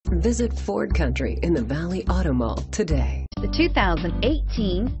Visit Ford Country in the Valley Auto Mall today. The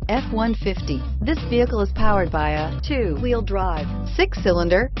 2018 F-150. This vehicle is powered by a 2-wheel drive,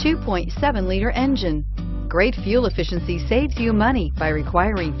 6-cylinder, 2.7-liter engine. Great fuel efficiency saves you money by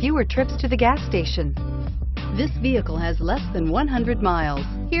requiring fewer trips to the gas station. This vehicle has less than 100 miles.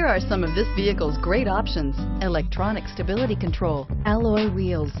 Here are some of this vehicle's great options: electronic stability control, alloy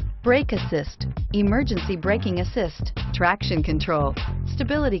wheels, brake assist, emergency braking assist, traction control,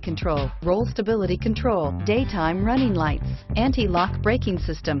 stability control, roll stability control, daytime running lights, anti-lock braking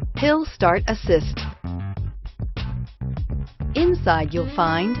system, hill start assist. Inside you'll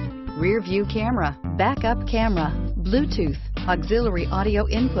find rear view camera, backup camera, Bluetooth, auxiliary audio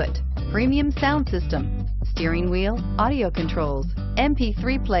input, premium sound system, steering wheel audio controls,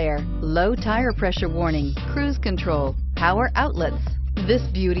 MP3 player, low tire pressure warning, cruise control, power outlets. This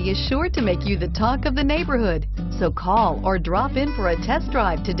beauty is sure to make you the talk of the neighborhood, so call or drop in for a test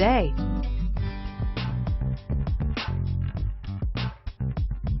drive today.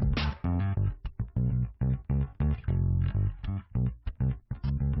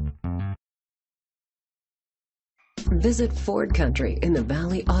 Visit Ford Country in the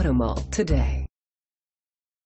Valley Auto Mall today.